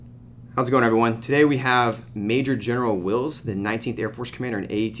How's it going, everyone? Today we have Major General Wills, the 19th Air Force Commander in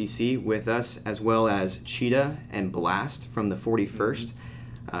AETC, with us, as well as Cheetah and Blast from the 41st.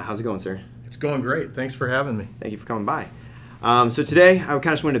 How's it going, sir? It's going great. Thanks for having me. Thank you for coming by. So today, I kind of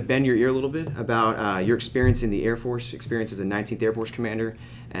just wanted to bend your ear a little bit about your experience in the Air Force, experience as a 19th Air Force Commander,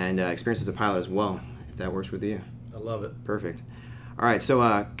 and experience as a pilot as well, if that works with you. I love it. Perfect. All right, so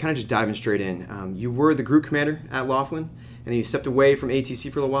kind of just diving straight in. You were the group commander at Laughlin, and then you stepped away from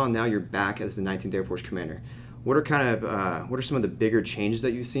ATC for a little while, and now you're back as the 19th Air Force Commander. What are some of the bigger changes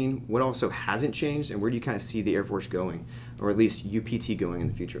that you've seen? What also hasn't changed, and where do you kind of see the Air Force going, or at least UPT going in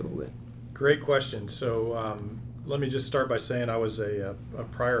the future a little bit? Great question. So let me just start by saying I was a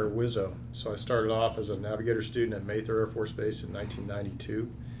prior WISO. So I started off as a navigator student at Mather Air Force Base in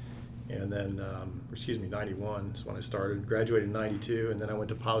 1992. And then, 91 is when I started. Graduated in 92, and then I went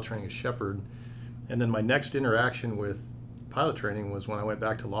to pilot training at Shepherd. And then my next interaction with pilot training was when I went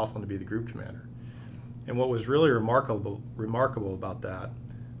back to Laughlin to be the group commander. And what was really remarkable about that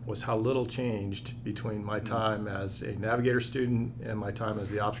was how little changed between my time as a navigator student and my time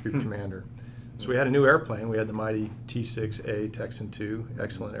as the ops group commander. So we had a new airplane. We had the mighty T-6A Texan II,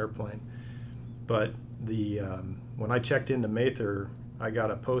 excellent airplane. But when I checked into Mather, I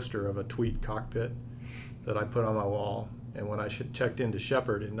got a poster of a Tweet cockpit that I put on my wall. And when I checked into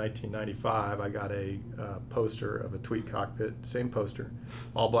Shepherd in 1995, I got a poster of a Tweet cockpit, same poster,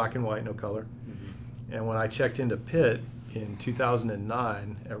 all black and white, no color. Mm-hmm. And when I checked into Pitt in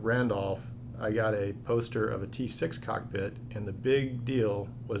 2009 at Randolph, I got a poster of a T6 cockpit, and the big deal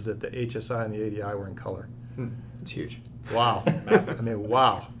was that the HSI and the ADI were in color. It's huge. Wow. Massive. I mean,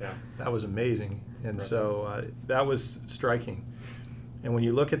 wow. Yeah. That was amazing. And Impressive. so that was striking. And when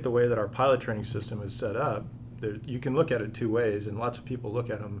you look at the way that our pilot training system is set up, you can look at it two ways, and lots of people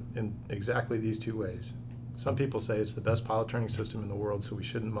look at them in exactly these two ways. Some people say it's the best pilot training system in the world, so we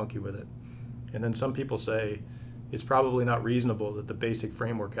shouldn't monkey with it. And then some people say it's probably not reasonable that the basic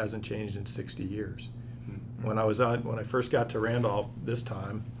framework hasn't changed in 60 years. Mm-hmm. When I first got to Randolph this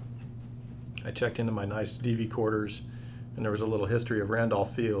time, I checked into my nice DV quarters, and there was a little history of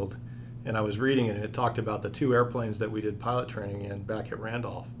Randolph Field, and I was reading it, and it talked about the two airplanes that we did pilot training in back at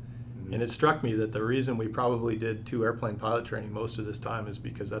Randolph. And it struck me that the reason we probably did two airplane pilot training most of this time is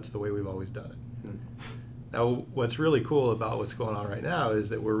because that's the way we've always done it. Now, what's really cool about what's going on right now is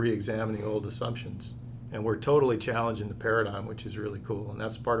that we're re-examining old assumptions, and we're totally challenging the paradigm, which is really cool. And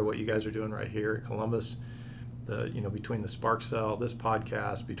that's part of what you guys are doing right here at Columbus. Between the Spark Cell, this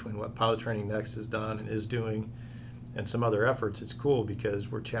podcast, between what Pilot Training Next has done and is doing, and some other efforts, it's cool because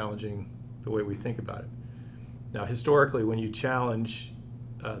we're challenging the way we think about it. Now, historically, when you challenge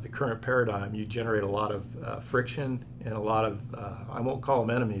the current paradigm, you generate a lot of friction and a lot of, I won't call them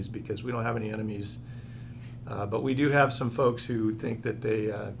enemies because we don't have any enemies, but we do have some folks who think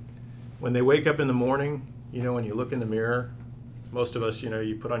that when they wake up in the morning, when you look in the mirror, most of us,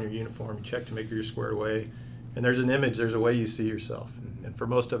 you put on your uniform, you check to make sure you're squared away, and there's an image, there's a way you see yourself. And for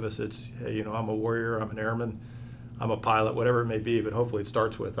most of us, it's, hey, I'm a warrior, I'm an airman, I'm a pilot, whatever it may be, but hopefully it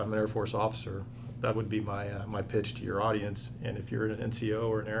starts with, I'm an Air Force officer. That would be my pitch to your audience. And if you're an NCO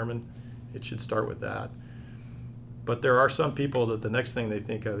or an airman, it should start with that. But there are some people that the next thing they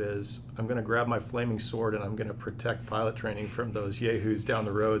think of is, I'm going to grab my flaming sword and I'm going to protect pilot training from those yahoos down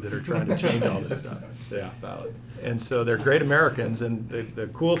the road that are trying to change all this stuff. Yeah, valid. And so they're great Americans, and the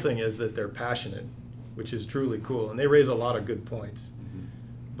cool thing is that they're passionate, which is truly cool, and they raise a lot of good points. Mm-hmm.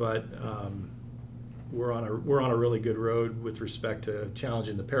 But we're on a really good road with respect to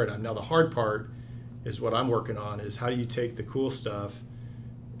challenging the paradigm. Now, the hard part is what I'm working on, is how do you take the cool stuff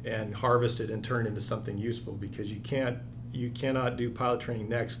and harvest it and turn it into something useful, because you cannot do pilot training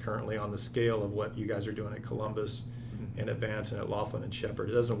next currently on the scale of what you guys are doing at Columbus and Advance and at Laughlin and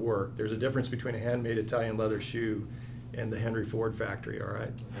Shepherd. It doesn't work. There's a difference between a handmade Italian leather shoe and the Henry Ford factory, all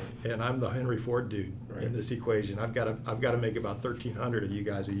right? And I'm the Henry Ford dude in this equation. I've got to make about 1,300 of you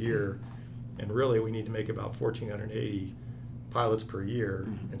guys a year, and really we need to make about 1,480 pilots per year.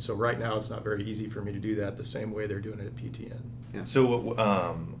 Mm-hmm. And so right now it's not very easy for me to do that the same way they're doing it at PTN. Yeah. So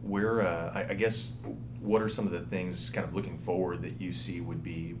I guess, what are some of the things kind of looking forward that you see would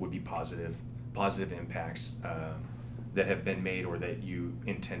be positive impacts that have been made or that you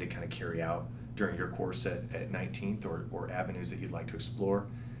intend to kind of carry out during your course at 19th, or avenues that you'd like to explore?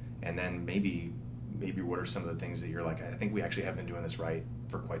 And then maybe what are some of the things that you're like, I think we actually have been doing this right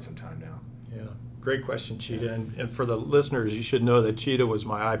for quite some time now? Yeah, great question, Cheetah. And for the listeners, you should know that Cheetah was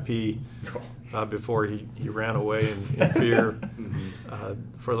my IP before he ran away in fear,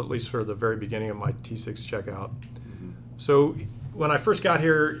 at least for the very beginning of my T6 checkout. Mm-hmm. So when I first got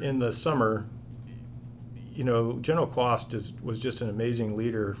here in the summer, General Quast was just an amazing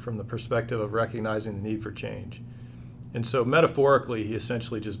leader from the perspective of recognizing the need for change. And so metaphorically, he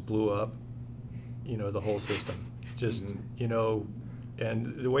essentially just blew up, the whole system. Just,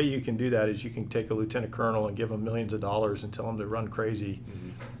 and the way you can do that is you can take a lieutenant colonel and give him millions of dollars and tell him to run crazy.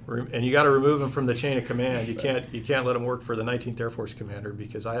 And you got to remove him from the chain of command. You can't let him work for the 19th Air Force commander,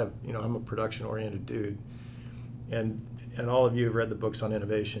 because I'm a production-oriented dude. And all of you have read the books on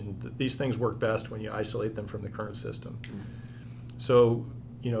innovation. These things work best when you isolate them from the current system. So,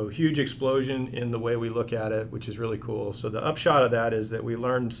 huge explosion in the way we look at it, which is really cool. So the upshot of that is that we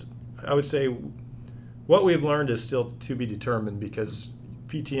learned, I would say, what we've learned is still to be determined, because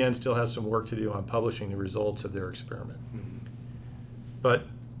PTN still has some work to do on publishing the results of their experiment. But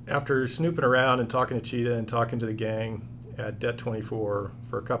after snooping around and talking to Cheetah and talking to the gang at Det 24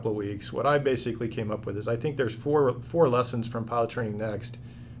 for a couple of weeks, what I basically came up with is I think there's four lessons from Pilot Training Next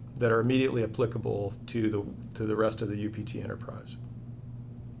that are immediately applicable to the rest of the UPT enterprise.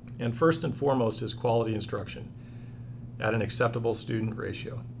 And first and foremost is quality instruction at an acceptable student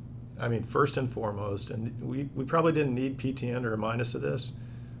ratio. I mean, first and foremost, and we probably didn't need PTN to remind us of this,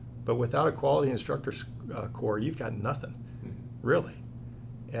 but without a quality instructor core, you've got nothing, really.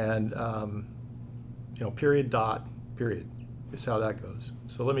 And, period is how that goes.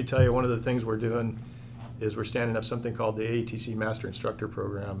 So let me tell you, one of the things we're doing is we're standing up something called the AETC Master Instructor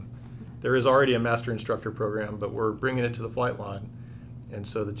Program. There is already a Master Instructor Program, but we're bringing it to the flight line. And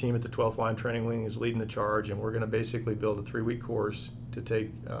so the team at the 12th Line Training Wing is leading the charge, and we're going to basically build a 3-week course to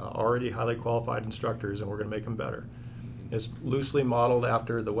take already highly qualified instructors, and we're going to make them better. It's loosely modeled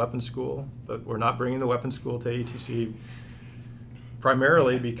after the weapons school, but we're not bringing the weapons school to AETC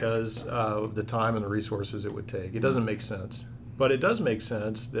primarily because of the time and the resources it would take. It doesn't make sense. But it does make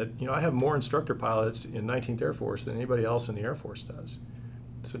sense that, I have more instructor pilots in 19th Air Force than anybody else in the Air Force does.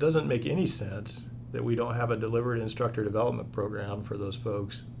 So it doesn't make any sense that we don't have a deliberate instructor development program for those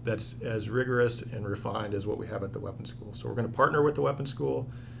folks that's as rigorous and refined as what we have at the weapons school. So we're going to partner with the weapons school.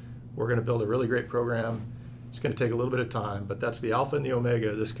 We're going to build a really great program. It's going to take a little bit of time, but that's the alpha and the omega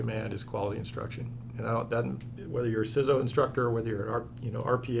of this command is quality instruction. And whether you're a CISO instructor, whether you're at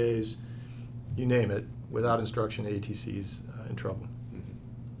RPAs, you name it, without instruction, ATC's in trouble.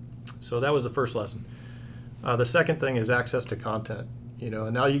 So that was the first lesson. The second thing is access to content.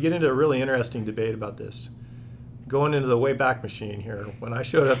 And now you get into a really interesting debate about this. Going into the Wayback Machine here, when I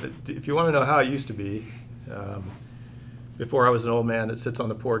showed up, if you want to know how it used to be, before I was an old man that sits on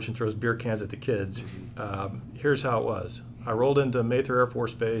the porch and throws beer cans at the kids, here's how it was. I rolled into Mather Air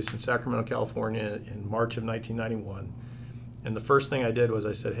Force Base in Sacramento, California in March of 1991. And the first thing I did was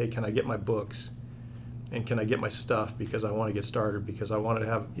I said, hey, can I get my books? And can I get my stuff, because I want to get started, because I wanted to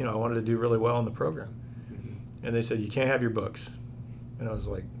have, I wanted to do really well in the program. And they said, you can't have your books. And I was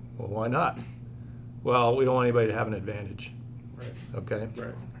like, well, why not? Well, we don't want anybody to have an advantage. Right. Okay?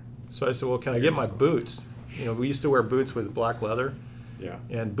 Right. So I said, well, can I get my boots? We used to wear boots with black leather. Yeah.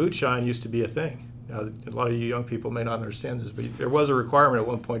 And boot shine used to be a thing. Now, a lot of you young people may not understand this, but there was a requirement at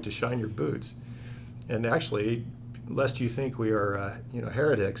one point to shine your boots. And actually, lest you think we are,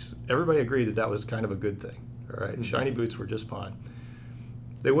 heretics, everybody agreed that was kind of a good thing. All right? Shiny boots were just fine.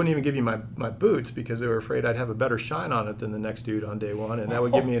 They wouldn't even give you my boots because they were afraid I'd have a better shine on it than the next dude on day one, and that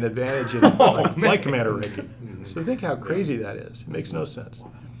would give me an advantage in flight commander ranking. So think how crazy that is. It makes no sense.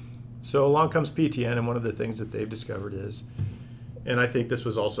 So along comes PTN, and one of the things that they've discovered is, and I think this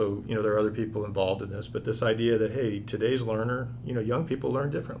was also, there are other people involved in this, but this idea that, hey, today's learner, young people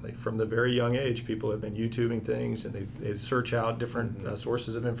learn differently. From the very young age, people have been YouTubing things, and they search out different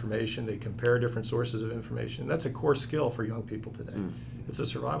sources of information. They compare different sources of information. That's a core skill for young people today. It's a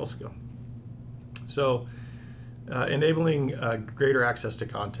survival skill. So enabling greater access to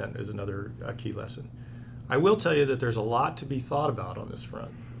content is another key lesson. I will tell you that there's a lot to be thought about on this front,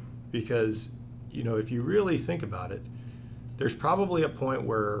 because, if you really think about it, there's probably a point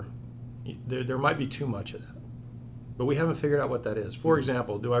where there might be too much of that. But we haven't figured out what that is. For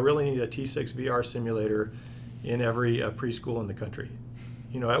example, do I really need a T6 VR simulator in every preschool in the country?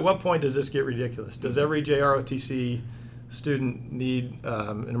 At what point does this get ridiculous? Does every JROTC student need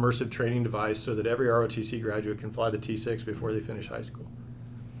an immersive training device so that every ROTC graduate can fly the T6 before they finish high school?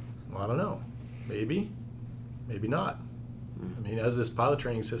 Well, I don't know. Maybe. Maybe not. I mean, as this pilot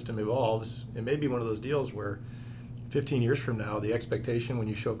training system evolves, it may be one of those deals where 15 years from now, the expectation when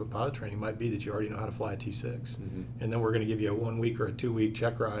you show up at pilot training might be that you already know how to fly a T6. And then we're going to give you a 1 week or a 2 week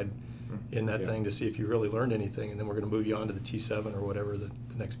check ride in that thing to see if you really learned anything, and then we're going to move you on to the T7 or whatever the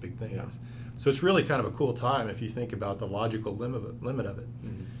next big thing is. So it's really kind of a cool time if you think about the logical limit of it.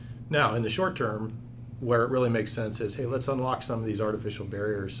 Now, in the short term, where it really makes sense is, hey, let's unlock some of these artificial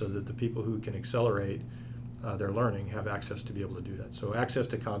barriers so that the people who can accelerate their learning have access to be able to do that. So access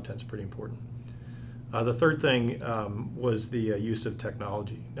to content is pretty important. The third thing was the use of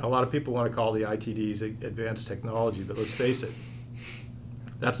technology. Now, a lot of people want to call the ITDs advanced technology, but let's face it,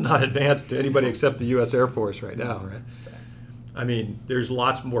 that's not advanced to anybody except the U.S. Air Force right now, right? I mean, there's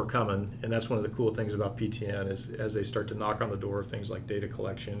lots more coming, and that's one of the cool things about PTN is as they start to knock on the door of things like data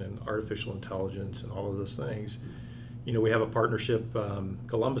collection and artificial intelligence and all of those things. You know, we have a partnership,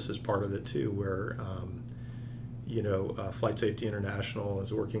 Columbus is part of it too, where, Flight Safety International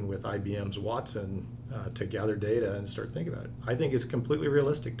is working with IBM's Watson to gather data and start thinking about it. I think it's completely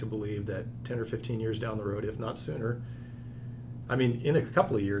realistic to believe that 10 or 15 years down the road, if not sooner, I mean, in a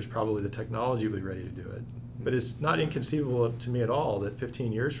couple of years, probably the technology will be ready to do it. But it's not inconceivable to me at all that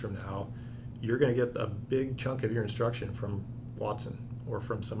 15 years from now, you're going to get a big chunk of your instruction from Watson or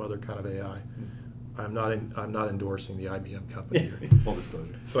from some other kind of AI. I'm not endorsing the IBM company here. Full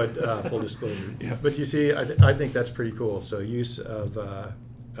disclosure. But full disclosure. Yeah. But you see, I think that's pretty cool. So use of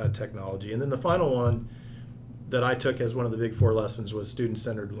technology. And then the final one that I took as one of the big 4 lessons was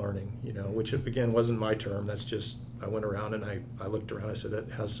student-centered learning, which again wasn't my term. That's just, I went around and I looked around, I said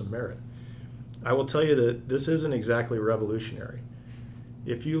that has some merit. I will tell you that this isn't exactly revolutionary.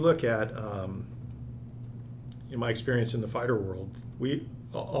 If you look at, in my experience in the fighter world,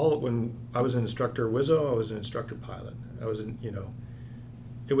 when I was an instructor WISO, I was an instructor pilot.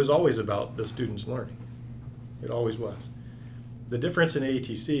 It was always about the students learning. It always was. The difference in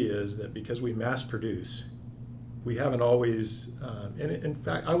AETC is that because we mass produce, we haven't always, and in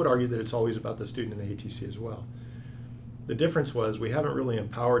fact, I would argue that it's always about the student in AETC as well. The difference was we haven't really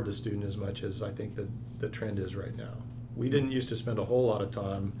empowered the student as much as I think the trend is right now. We didn't used to spend a whole lot of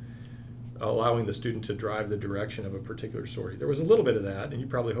time allowing the student to drive the direction of a particular sortie. There was a little bit of that, and you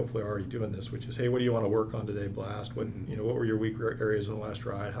probably hopefully are already doing this, which is, hey, what do you want to work on today, Blast? What were your weak areas in the last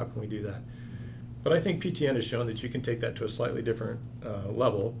ride? How can we do that? But I think PTN has shown that you can take that to a slightly different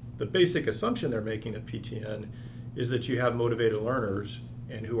level. The basic assumption they're making at PTN is that you have motivated learners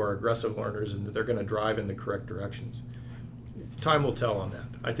and who are aggressive learners and that they're going to drive in the correct directions. Time will tell on that.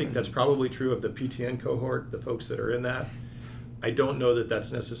 I think that's probably true of the PTN cohort, the folks that are in that. I don't know that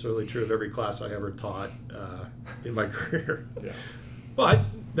that's necessarily true of every class I ever taught in my career. Yeah. But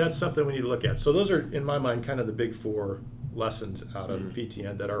that's something we need to look at. So those are, in my mind, kind of the big 4 lessons out of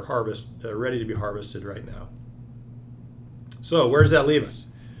PTN that are ready to be harvested right now. So where does that leave us?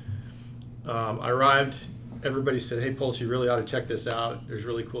 I arrived, everybody said, hey, Pulse, you really ought to check this out. There's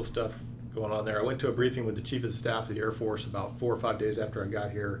really cool stuff going on there. I went to a briefing with the Chief of Staff of the Air Force about 4 or 5 days after I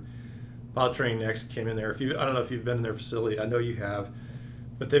got here. Pilot Training Next came in there. I don't know if you've been in their facility. I know you have.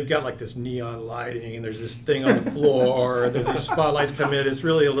 But they've got like this neon lighting, and there's this thing on the floor, and then these spotlights come in. It's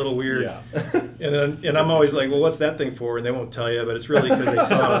really a little weird. Yeah. And I'm always like, well, what's that thing for? And they won't tell you, but it's really because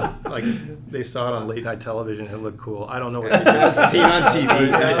they saw it on late night television. It looked cool. I don't know what It's seen on TV.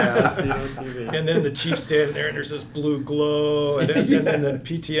 Yeah. Seen on TV. And then the chief's standing there, and there's this blue glow, and then the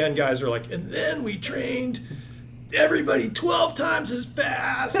PTN guys are like, and then we trained everybody 12 times as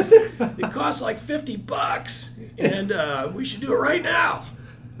fast. It costs like $50, and we should do it right now.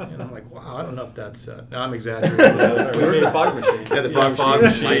 And I'm like, wow, I don't know if that's. Now I'm exaggerating. Where's the fog machine? Yeah, the fog fog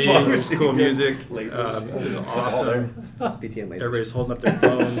machine. Fog machine. Cool music. Lasers. Is awesome. It's PTN lasers. Everybody's holding up their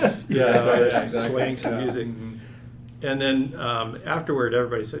phones. Yeah, that's right. Yeah, exactly. Swaying to Yeah. music. Mhm. And then afterward,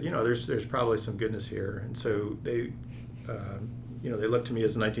 everybody said, there's probably some goodness here. And so they, they looked to me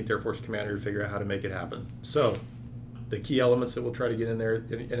as the 19th Air Force commander to figure out how to make it happen. So the key elements that we'll try to get in there,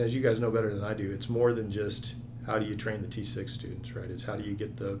 and as you guys know better than I do, it's more than just how do you train the T6 students, right? It's how do you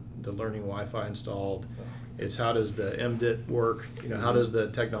get the learning Wi-Fi installed. It's how does the MDIT work? How does the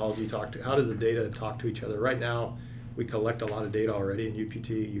technology how does the data talk to each other? Right now, we collect a lot of data already in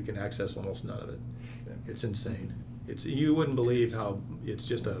UPT. You can access almost none of it. It's insane. You wouldn't believe how it's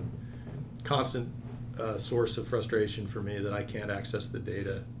just a constant source of frustration for me that I can't access the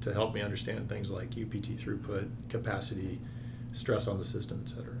data to help me understand things like UPT throughput, capacity, stress on the system, et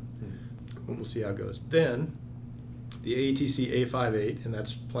cetera. We'll see how it goes. Then the AETC A58, and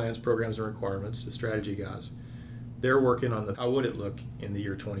that's plans, programs, and requirements, the strategy guys, they're working on how would it look in the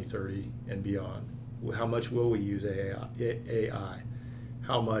year 2030 and beyond. How much will we use AI?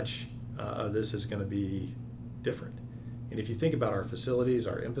 How much of this is going to be different? And if you think about our facilities,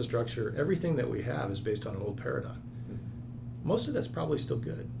 our infrastructure, everything that we have is based on an old paradigm. Most of that's probably still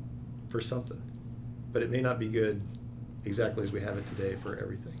good for something, but it may not be good exactly as we have it today for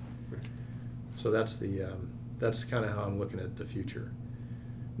everything. So that's that's kind of how I'm looking at the future.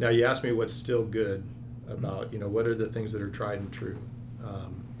 Now you asked me what's still good about, what are the things that are tried and true.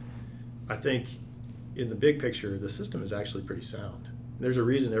 I think in the big picture, the system is actually pretty sound. There's a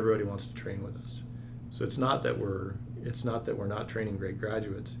reason everybody wants to train with us. So it's not that we're not training great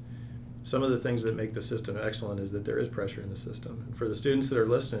graduates. Some of the things that make the system excellent is that there is pressure in the system. And for the students that are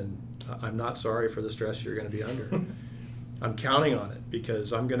listening, I'm not sorry for the stress you're going to be under. I'm counting on it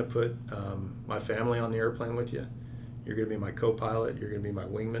because I'm going to put my family on the airplane with you. You're going to be my co-pilot. You're going to be my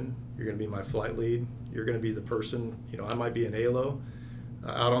wingman. You're going to be my flight lead. You're going to be the person, I might be an ALO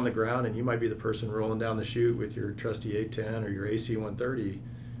out on the ground, and you might be the person rolling down the chute with your trusty A-10 or your AC-130.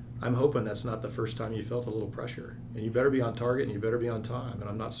 I'm hoping that's not the first time you felt a little pressure. And you better be on target and you better be on time, and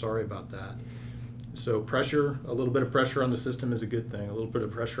I'm not sorry about that. So pressure, a little bit of pressure on the system is a good thing. A little bit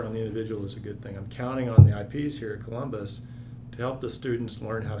of pressure on the individual is a good thing. I'm counting on the IPs here at Columbus to help the students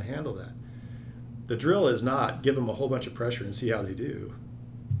learn how to handle that. The drill is not give them a whole bunch of pressure and see how they do.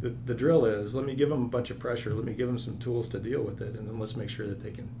 The drill is let me give them a bunch of pressure, let me give them some tools to deal with it, and then let's make sure that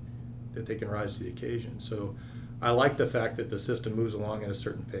they can rise to the occasion. So I like the fact that the system moves along at a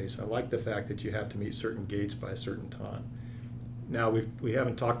certain pace. I like the fact that you have to meet certain gates by a certain time. Now, we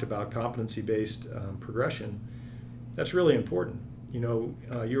haven't talked about competency-based progression. That's really important. You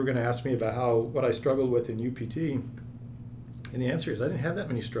were going to ask me about what I struggled with in UPT, and the answer is I didn't have that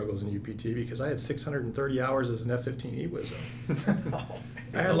many struggles in UPT because I had 630 hours as an F-15E Wizzo.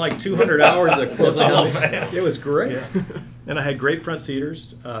 I had like 200 hours of close up. It was great. Yeah. And I had great front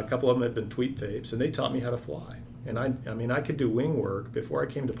seaters. A couple of them had been tweet tapes, and they taught me how to fly. And I could do wing work. Before I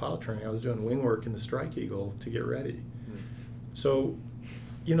came to pilot training, I was doing wing work in the Strike Eagle to get ready. So,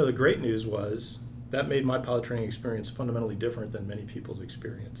 the great news was that made my pilot training experience fundamentally different than many people's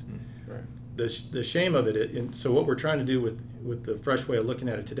experience. Right. The shame of it, so what we're trying to do with the fresh way of looking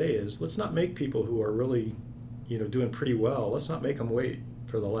at it today is let's not make people who are really, doing pretty well, let's not make them wait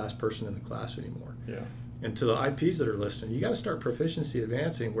for the last person in the class anymore. Yeah. And to the IPs that are listening, you got to start proficiency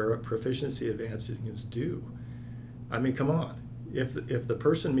advancing where proficiency advancing is due. I mean, come on. If the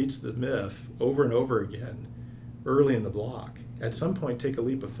person meets the myth over and over again early in the block, at some point take a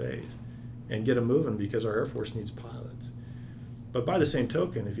leap of faith and get them moving because our Air Force needs pilots. But by the same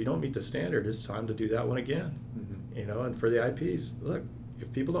token, if you don't meet the standard, it's time to do that one again. Mm-hmm. And for the IPs, look,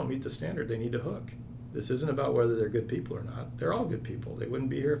 if people don't meet the standard, they need to hook. This isn't about whether they're good people or not. They're all good people. They wouldn't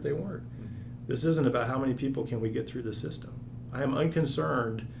be here if they weren't. Mm-hmm. This isn't about how many people can we get through the system. I am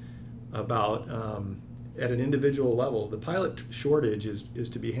unconcerned about, at an individual level, the pilot shortage is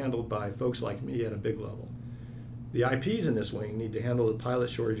to be handled by folks like me at a big level. The IPs in this wing need to handle the pilot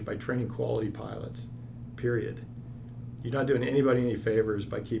shortage by training quality pilots, period. You're not doing anybody any favors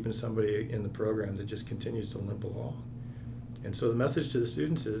by keeping somebody in the program that just continues to limp along. And so the message to the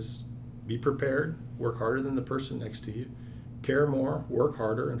students is be prepared, work harder than the person next to you, care more, work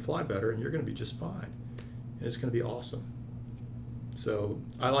harder, and fly better, and you're going to be just fine. And it's going to be awesome. So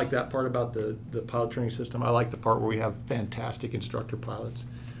I like that part about the pilot training system. I like the part where we have fantastic instructor pilots.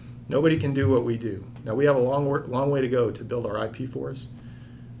 Nobody can do what we do. Now, we have a long way to go to build our IP force,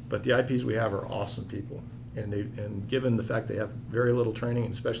 but the IPs we have are awesome people. And given the fact they have very little training,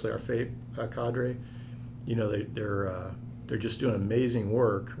 and especially our FAPE cadre, they're just doing amazing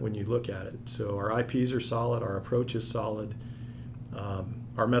work when you look at it. So our IPs are solid, our approach is solid,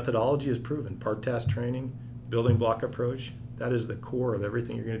 our methodology is proven. Part task training, building block approach, that is the core of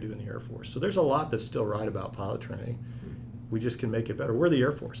everything you're going to do in the Air Force. So there's a lot that's still right about pilot training. We just can make it better. We're the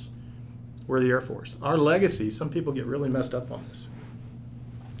Air Force. We're the Air Force. Our legacy, some people get really messed up on this.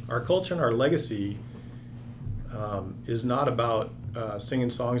 Our culture and our legacy is not about singing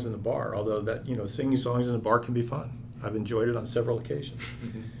songs in the bar, although singing songs in the bar can be fun. I've enjoyed it on several occasions.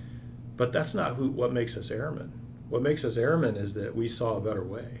 Mm-hmm. But that's not what makes us airmen. What makes us airmen is that we saw a better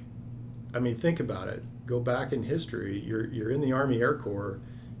way. I mean, think about it. Go back in history. You're in the Army Air Corps,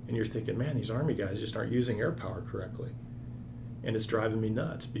 and you're thinking, man, these Army guys just aren't using air power correctly. And it's driving me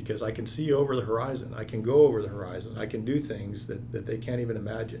nuts because I can see over the horizon. I can go over the horizon. I can do things that they can't even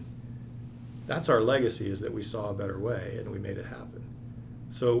imagine. That's our legacy, is that we saw a better way and we made it happen.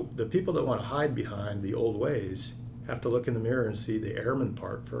 So the people that want to hide behind the old ways have to look in the mirror and see the airman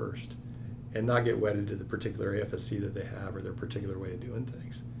part first and not get wedded to the particular AFSC that they have or their particular way of doing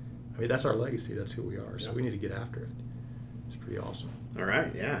things. I mean, that's our legacy. That's who we are. So we need to get after it. It's pretty awesome. All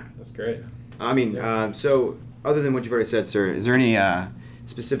right. Yeah. That's great. I mean, so other than what you've already said, sir, is there any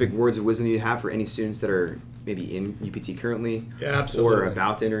specific words of wisdom you have for any students that are maybe in UPT currently? Yeah, absolutely. Or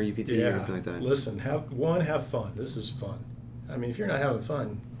about to enter UPT or anything like that? Listen, have fun. This is fun. I mean, if you're not having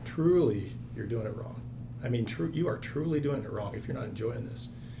fun, truly, you're doing it wrong. I mean, you are truly doing it wrong if you're not enjoying this.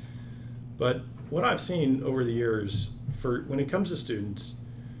 But what I've seen over the years, when it comes to students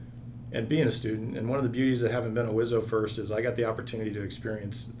and being a student, and one of the beauties of having been a Wizzo first is I got the opportunity to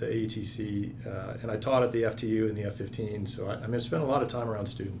experience the AETC, and I taught at the FTU and the F-15, so I spent a lot of time around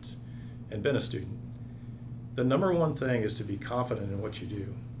students and been a student. the number one thing is to be confident in what you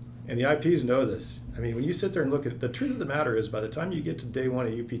do. And the IPs know this. I mean, when you sit there and look at the truth of the matter is, by the time you get to day one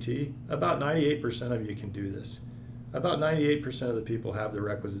at UPT, about 98% of you can do this. About 98% of the people have the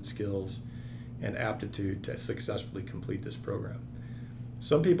requisite skills and aptitude to successfully complete this program.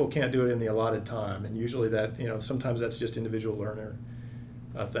 Some people can't do it in the allotted time, and usually that, sometimes that's just individual learner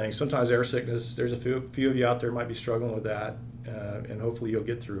things. Sometimes air sickness. There's a few of you out there might be struggling with that, and hopefully you'll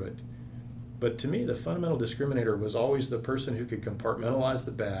get through it. But to me, the fundamental discriminator was always the person who could compartmentalize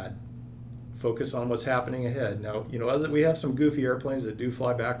the bad, focus on what's happening ahead. Now, we have some goofy airplanes that do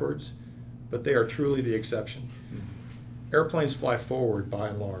fly backwards, but they are truly the exception. Airplanes fly forward by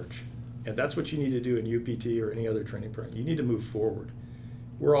and large, and that's what you need to do in UPT or any other training program. You need to move forward.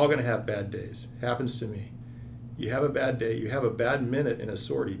 We're all going to have bad days. Happens to me. You have a bad day, you have a bad minute in a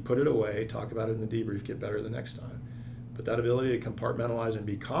sortie, put it away, talk about it in the debrief, get better the next time. But that ability to compartmentalize and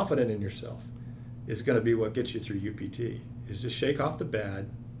be confident in yourself is going to be what gets you through UPT, is just shake off the bad,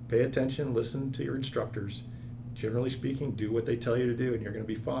 pay attention, listen to your instructors. Generally speaking, do what they tell you to do and you're going to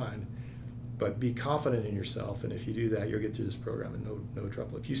be fine. But be confident in yourself, and if you do that, you'll get through this program in no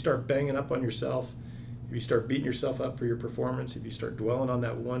trouble. If you start banging up on yourself, if you start beating yourself up for your performance, if you start dwelling on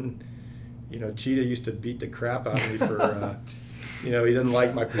that one, Cheetah used to beat the crap out of me for, he didn't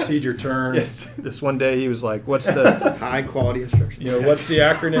like my procedure turn. Yes. This one day he was like, what's the High quality instruction. what's the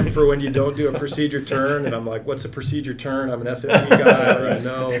acronym for when you don't do a procedure turn? And I'm like, what's a procedure turn? I'm an FFE guy. I don't even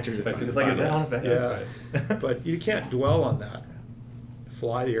know. It's like, is that on effect? Yeah. That's right. But you can't dwell on that.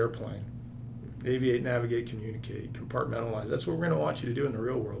 Fly the airplane. Aviate, navigate, communicate, compartmentalize. That's what we're going to want you to do in the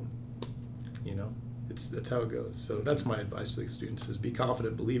real world. That's how it goes. So that's my advice to the students: is be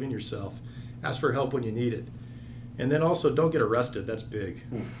confident, believe in yourself, ask for help when you need it, and then also don't get arrested. That's big.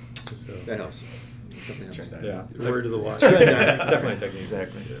 So, That helps. Definitely helps. Yeah. word to the wise. Definitely a technique.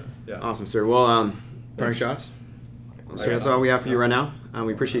 Exactly. Yeah. Awesome, sir. Well, parting shots. So that's all we have for you right now.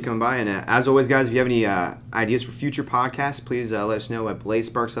 We appreciate you coming by. And as always, guys, if you have any ideas for future podcasts, please let us know at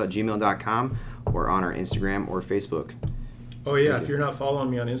blazesparks@gmail.com or on our Instagram or Facebook. Oh yeah, if you're not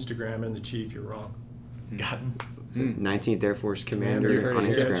following me on Instagram and the Chief, you're wrong. Got him. 19th Air Force Commander, Commander on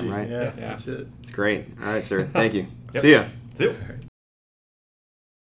sketchy. Instagram, right? Yeah, Yeah. that's it. It's great. All right, sir. Thank you. Yep. See ya. See you. All right.